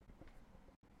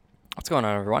going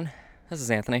on, everyone? This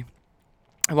is Anthony,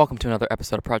 and welcome to another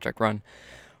episode of Project Run.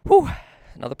 Whew,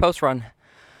 another post run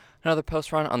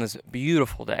on this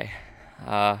beautiful day.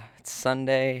 It's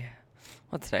Sunday,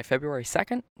 what's today, February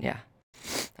 2nd? Yeah,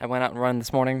 I went out and run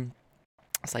this morning.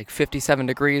 It's like 57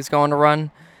 degrees going to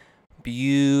run.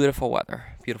 Beautiful weather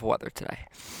today.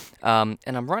 And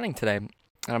I'm running today, and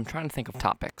I'm trying to think of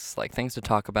topics, like things to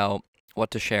talk about,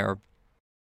 what to share.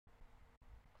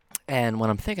 And when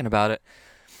I'm thinking about it,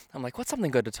 I'm like, what's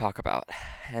something good to talk about?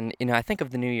 And, I think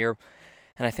of the new year,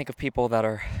 and I think of people that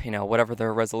are, whatever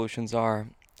their resolutions are,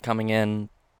 coming in,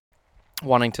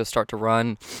 wanting to start to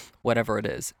run, whatever it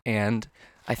is. And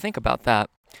I think about that,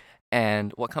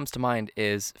 and what comes to mind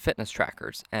is fitness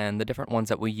trackers and the different ones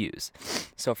that we use.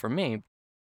 So for me,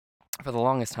 for the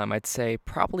longest time, I'd say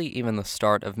probably even the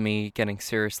start of me getting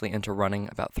seriously into running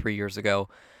about 3 years ago,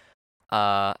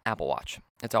 Apple Watch.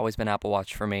 It's always been Apple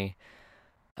Watch for me.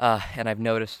 And I've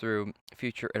noticed through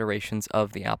future iterations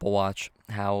of the Apple Watch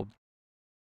how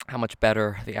much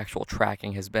better the actual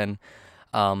tracking has been.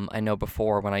 I know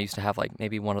before, when I used to have like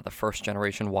maybe one of the first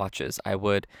generation watches, I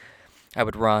would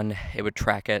run, it would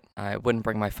track it. I wouldn't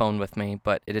bring my phone with me,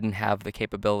 but it didn't have the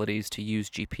capabilities to use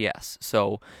GPS.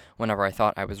 So whenever I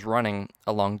thought I was running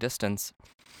a long distance,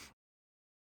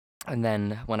 and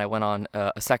then when I went on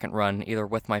a second run, either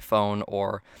with my phone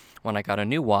or when I got a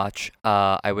new watch,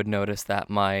 I would notice that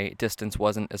my distance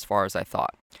wasn't as far as I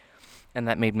thought. And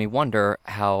that made me wonder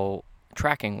how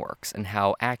tracking works and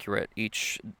how accurate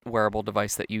each wearable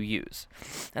device that you use.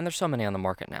 And there's so many on the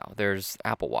market now. There's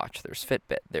Apple Watch, there's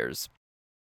Fitbit, there's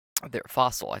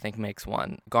Fossil, I think makes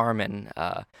one, Garmin,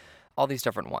 all these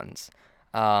different ones.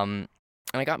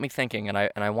 And it got me thinking, and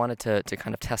I wanted to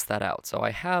kind of test that out. So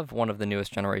I have one of the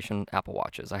newest generation Apple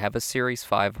Watches. I have a Series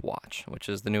 5 watch, which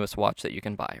is the newest watch that you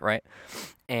can buy, right?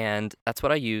 And that's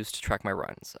what I use to track my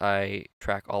runs. I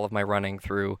track all of my running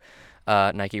through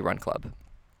Nike Run Club.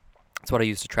 That's what I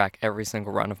use to track every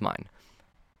single run of mine.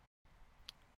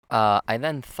 I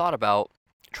then thought about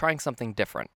trying something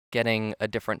different, getting a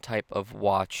different type of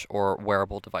watch or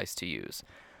wearable device to use.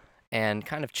 And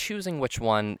kind of choosing which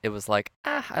one, it was like,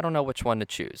 I don't know which one to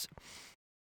choose.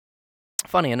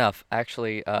 Funny enough,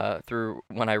 actually, through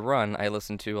when I run, I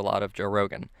listen to a lot of Joe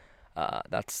Rogan.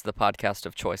 That's the podcast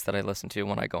of choice that I listen to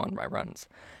when I go on my runs.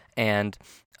 And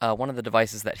one of the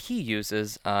devices that he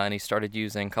uses, and he started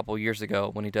using a couple years ago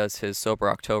when he does his Sober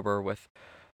October with,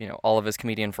 all of his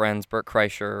comedian friends, Bert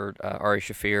Kreischer, Ari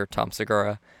Shaffir, Tom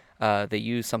Segura, they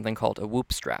use something called a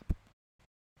Whoop strap.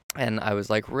 And I was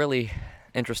like really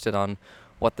interested on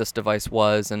what this device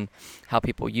was and how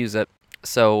people use it.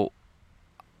 So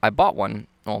I bought one.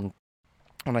 Well,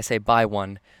 when I say buy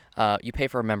one, you pay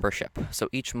for a membership. So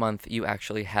each month you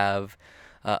actually have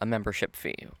a membership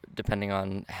fee, depending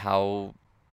on how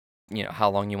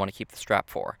long you want to keep the strap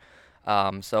for.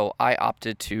 So I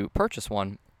opted to purchase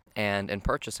one, and in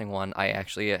purchasing one, I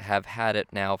actually have had it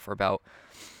now for about,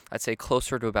 I'd say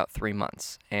closer to about 3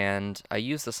 months. And I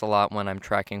use this a lot when I'm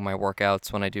tracking my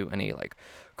workouts, when I do any like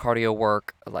cardio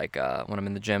work, like when I'm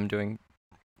in the gym doing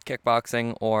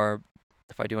kickboxing, or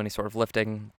if I do any sort of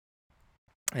lifting.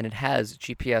 And it has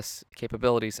GPS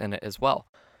capabilities in it as well.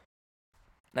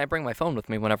 And I bring my phone with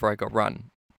me whenever I go run.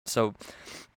 So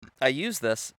I use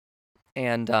this,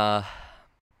 and I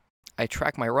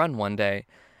track my run one day,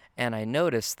 and I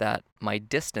noticed that my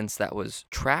distance that was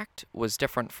tracked was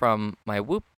different from my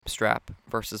Whoop strap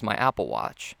versus my Apple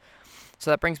Watch.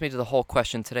 So that brings me to the whole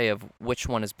question today of which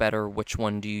one is better, which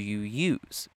one do you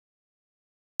use?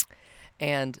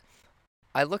 And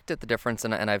I looked at the difference,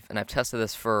 and I've tested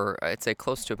this for, I'd say,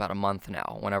 close to about a month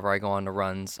now. Whenever I go on to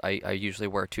runs, I usually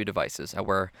wear two devices. I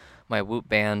wear my Whoop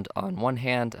band on one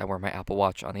hand, I wear my Apple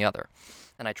Watch on the other.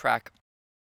 And I track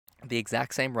the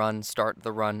exact same run, start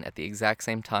the run at the exact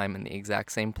same time in the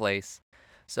exact same place.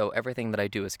 So everything that I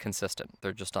do is consistent.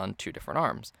 They're just on two different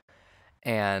arms.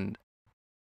 And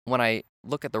when I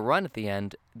look at the run at the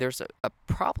end, there's a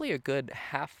probably a good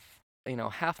half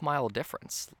mile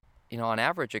difference. On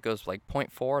average, it goes like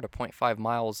 0.4 to 0.5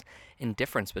 miles in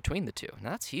difference between the two.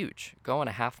 Now, that's huge. Going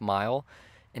a half mile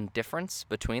in difference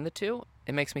between the two,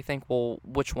 it makes me think, well,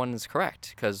 which one is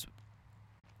correct? Because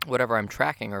whatever I'm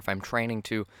tracking, or if I'm training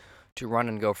to run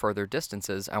and go further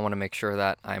distances, I want to make sure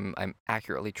that I'm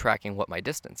accurately tracking what my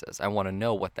distance is. I want to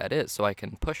know what that is so I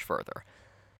can push further.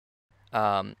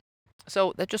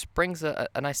 So that just brings a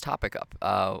nice topic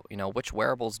up. Which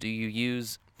wearables do you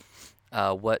use?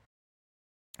 What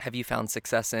have you found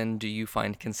success in? Do you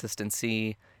find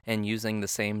consistency in using the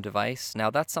same device?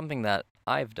 Now, that's something that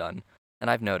I've done. and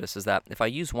I've noticed, is that if I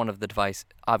use one of the device,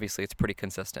 obviously it's pretty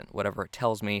consistent. Whatever it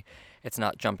tells me, it's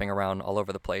not jumping around all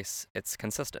over the place. It's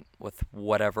consistent with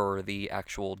whatever the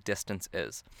actual distance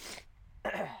is.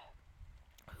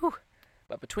 Whew.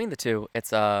 But between the two,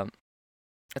 it's a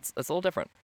little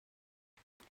different.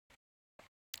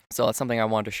 So that's something I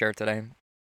wanted to share today.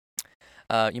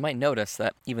 You might notice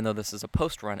that even though this is a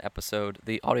post-run episode,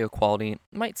 the audio quality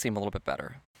might seem a little bit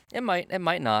better. It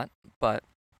might not, but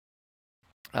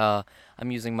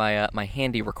I'm using my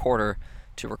handy recorder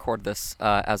to record this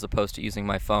as opposed to using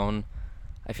my phone.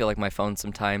 I feel like my phone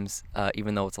sometimes,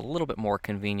 even though it's a little bit more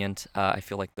convenient, I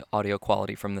feel like the audio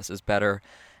quality from this is better,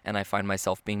 and I find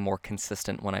myself being more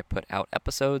consistent when I put out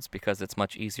episodes because it's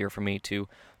much easier for me to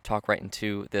talk right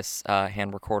into this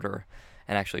hand recorder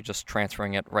and actually just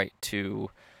transferring it right to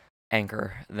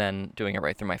Anchor than doing it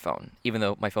right through my phone. Even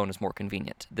though my phone is more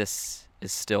convenient, this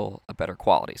is still a better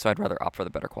quality, so I'd rather opt for the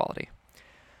better quality.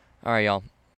 All right, y'all.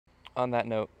 On that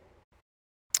note,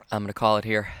 I'm going to call it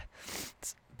here.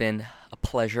 It's been a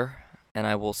pleasure, and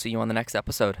I will see you on the next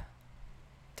episode.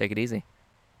 Take it easy.